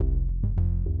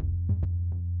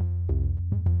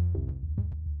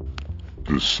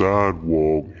the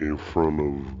sidewalk in front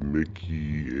of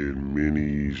Mickey and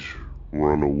Minnie's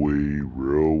Runaway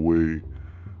Railway,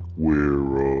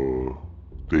 where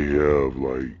they have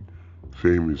like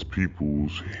famous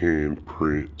people's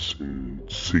handprints and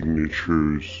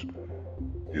signatures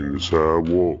in the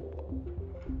sidewalk.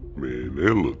 Man,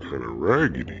 they look kind of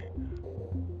raggedy.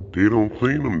 They don't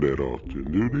clean them that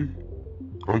often, do they?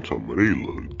 I'm talking about they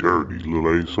look dirty. Look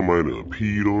like somebody done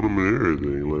peed on them and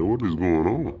everything. Like, what is going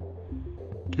on?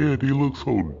 Yeah, they look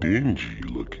so dingy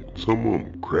looking. Some of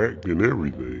them cracked and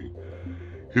everything.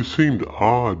 It seemed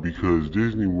odd because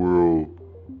Disney World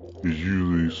is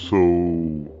usually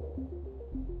so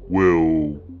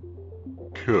well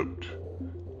kept.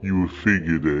 You would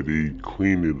figure that they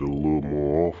clean it a little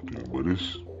more often, but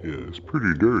it's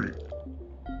pretty dirty.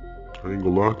 I ain't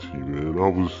gonna lie to you, man.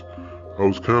 I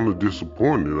was kind of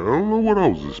disappointed. I don't know what I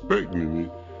was expecting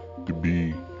it to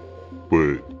be,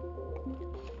 but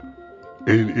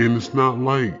and it's not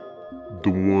like the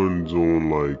ones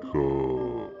on like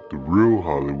the real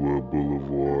Hollywood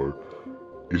Boulevard.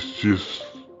 It's just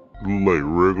like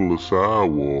regular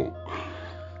sidewalk,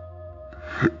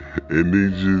 and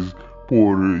they just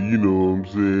poured it, you know what I'm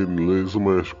saying, and let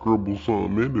somebody scribble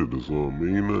something in it or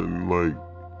something. Ain't nothing like,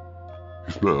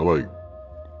 it's not like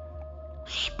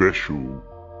special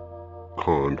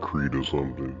concrete or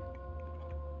something,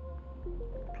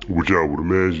 which I would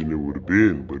imagine it would have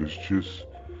been, but it just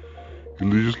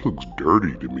looks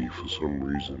dirty to me for some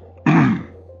reason.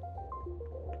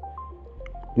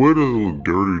 Why does it look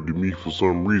dirty to me for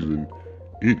some reason?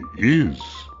 It is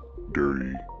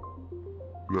dirty.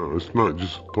 No, it's not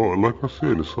just a thought. Like I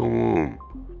said, it's some of them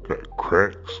got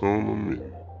cracks on them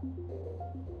and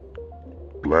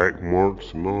black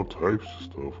marks and all types of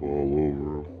stuff all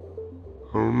over them.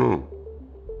 I don't know.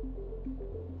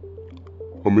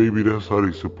 Or maybe that's how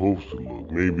they supposed to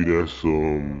look. Maybe that's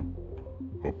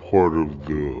a part of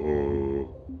the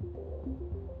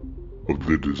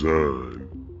design.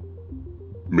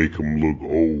 Make them look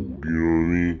old, you know what I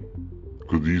mean?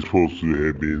 Because these supposed to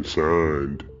have been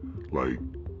signed like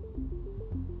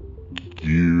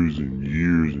years and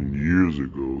years and years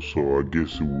ago, so I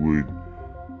guess it would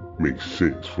make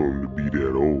sense for them to be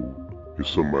that old. If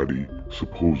somebody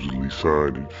supposedly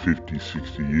signed it 50,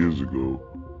 60 years ago,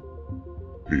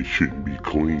 it shouldn't be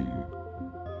clean.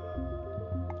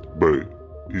 But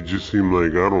it just seemed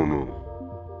like, I don't know,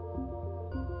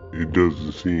 it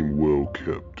doesn't seem well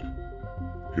kept,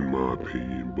 in my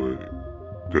opinion, but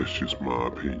that's just my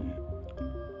opinion.